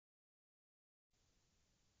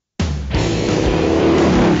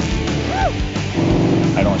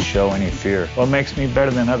show any fear. What makes me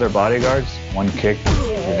better than other bodyguards? One kick,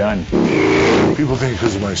 you're done. People think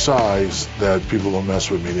because of my size that people don't mess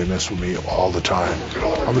with me. They mess with me all the time.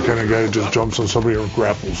 I'm the kind of guy who just jumps on somebody and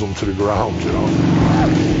grapples them to the ground, you know.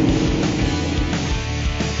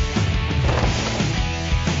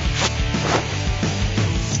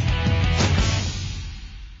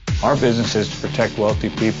 Our business is to protect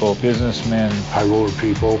wealthy people, businessmen, high-roller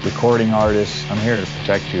people, recording artists. I'm here to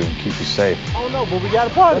protect you and keep you safe. Oh no, but we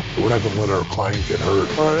got a part. We're not going to let our client get hurt.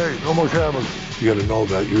 All right, hey, no more cameras. You got to know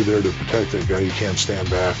that you're there to protect that guy. You can't stand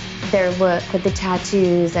back. Their look with the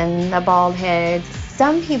tattoos and the bald heads.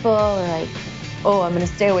 Some people are like, oh, I'm going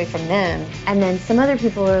to stay away from them. And then some other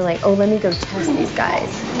people are like, oh, let me go test these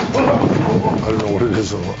guys. I don't know what it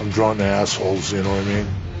is. I'm drawn to assholes, you know what I mean?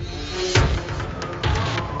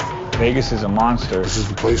 Vegas is a monster. This is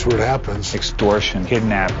the place where it happens. Extortion,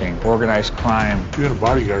 kidnapping, organized crime. If you're going to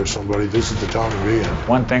bodyguard somebody, this is the town to be in.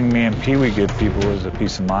 One thing me and Pee Wee give people is a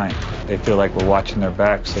peace of mind. They feel like we're watching their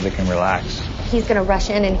back so they can relax. He's going to rush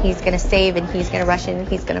in and he's going to save and he's going to rush in and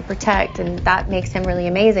he's going to protect, and that makes him really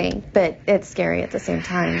amazing. But it's scary at the same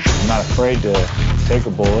time. I'm not afraid to take a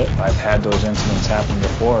bullet. I've had those incidents happen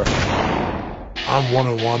before. I'm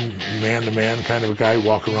one-on-one, man-to-man kind of a guy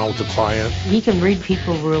walking around with the client. He can read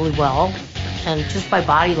people really well, and just by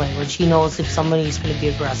body language, he knows if somebody's going to be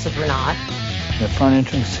aggressive or not. The front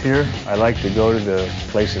entrance here, I like to go to the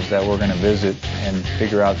places that we're going to visit and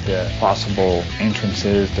figure out the possible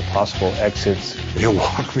entrances, the possible exits. He'll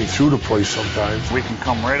walk me through the place sometimes. We can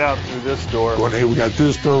come right out through this door. Going, hey, we got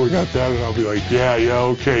this door, we got that, and I'll be like, yeah,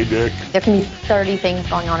 okay, Dick. There can be 30 things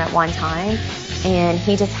going on at one time, and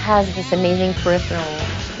he just has this amazing peripheral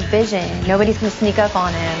vision. Nobody's going to sneak up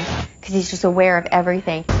on him because he's just aware of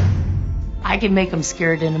everything. I can make him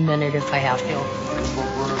scared in a minute if I have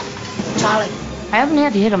to. Charlie, I haven't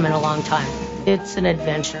had to hit him in a long time. It's an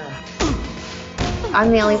adventure. I'm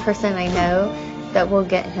the only person I know that will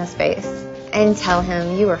get in his face and tell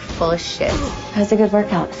him, you are full of shit. That was a good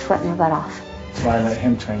workout, sweating your butt off. That's why I let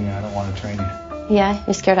him train you. I don't want to train you. Yeah?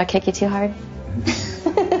 You're scared I'll kick you too hard?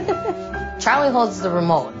 Charlie holds the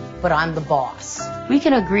remote, but I'm the boss. We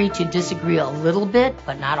can agree to disagree a little bit,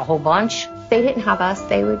 but not a whole bunch. If they didn't have us,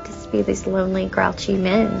 they would just be these lonely, grouchy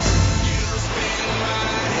men.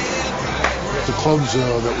 The clubs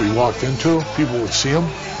that we walked into, people would see him,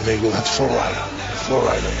 and they'd go, that's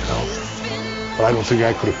Flowrider, you know. But I don't think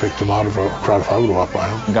I could have picked him out of a crowd if I would have walked by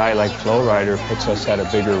him. A guy like Flowrider puts us at a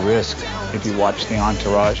bigger risk. If you watch the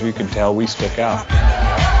entourage, you can tell we stick out.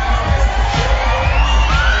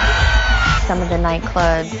 Some of the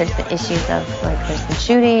nightclubs, there's been issues of, like, there's been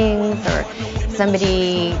shootings, or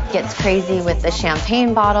somebody gets crazy with a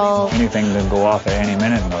champagne bottle. Anything can go off at any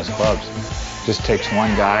minute in those clubs. Just takes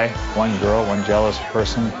one guy, one girl, one jealous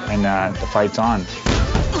person, and the fight's on.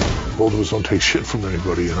 Both of us don't take shit from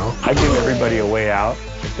anybody, you know? I give everybody a way out.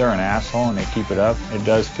 If they're an asshole and they keep it up, it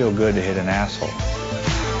does feel good to hit an asshole.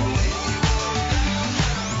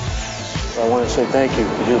 I want to say thank you.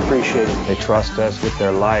 We do appreciate it. They trust us with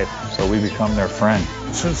their life, so we become their friend.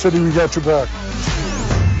 Sin City, we got your back.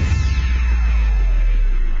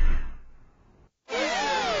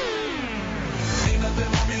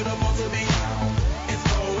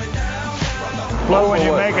 Flo, when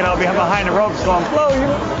you make it, I'll be behind the ropes going, Flo, you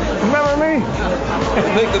remember me?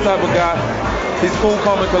 Nick, the type of guy, he's cool,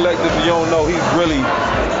 calm, and collected. You don't know, he's really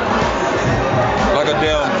like a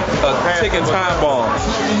damn ticking time bomb.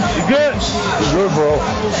 You good? Good, bro.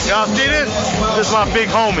 Y'all see this? This is my big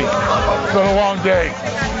homie. It's been a long day.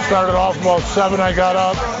 Started off about 7, I got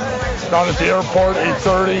up. Down at the airport,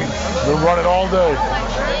 8:30. Been running all day.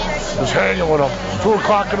 Just hanging with him. 2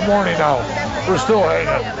 o'clock in the morning now. We're still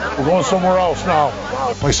hanging. We're going somewhere else now.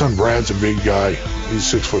 My son Brad's a big guy. He's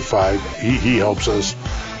 6'5". He helps us.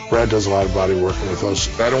 Brad does a lot of body working with us.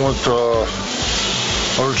 I don't want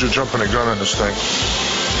you jumping the gun on this thing.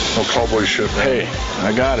 No cowboy shit, man. Hey,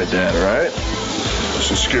 I got it, Dad, right?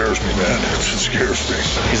 This scares me, man. It scares me.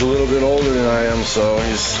 He's a little bit older than I am, so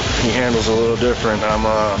he handles a little different. I'm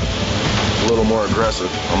a little more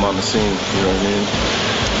aggressive. I'm on the scene, you know what I mean?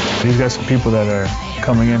 He's got some people that are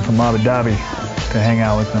coming in from Abu Dhabi to hang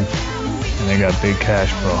out with them, and they got big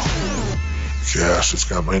cash, bro. Yes, it's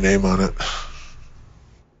got my name on it.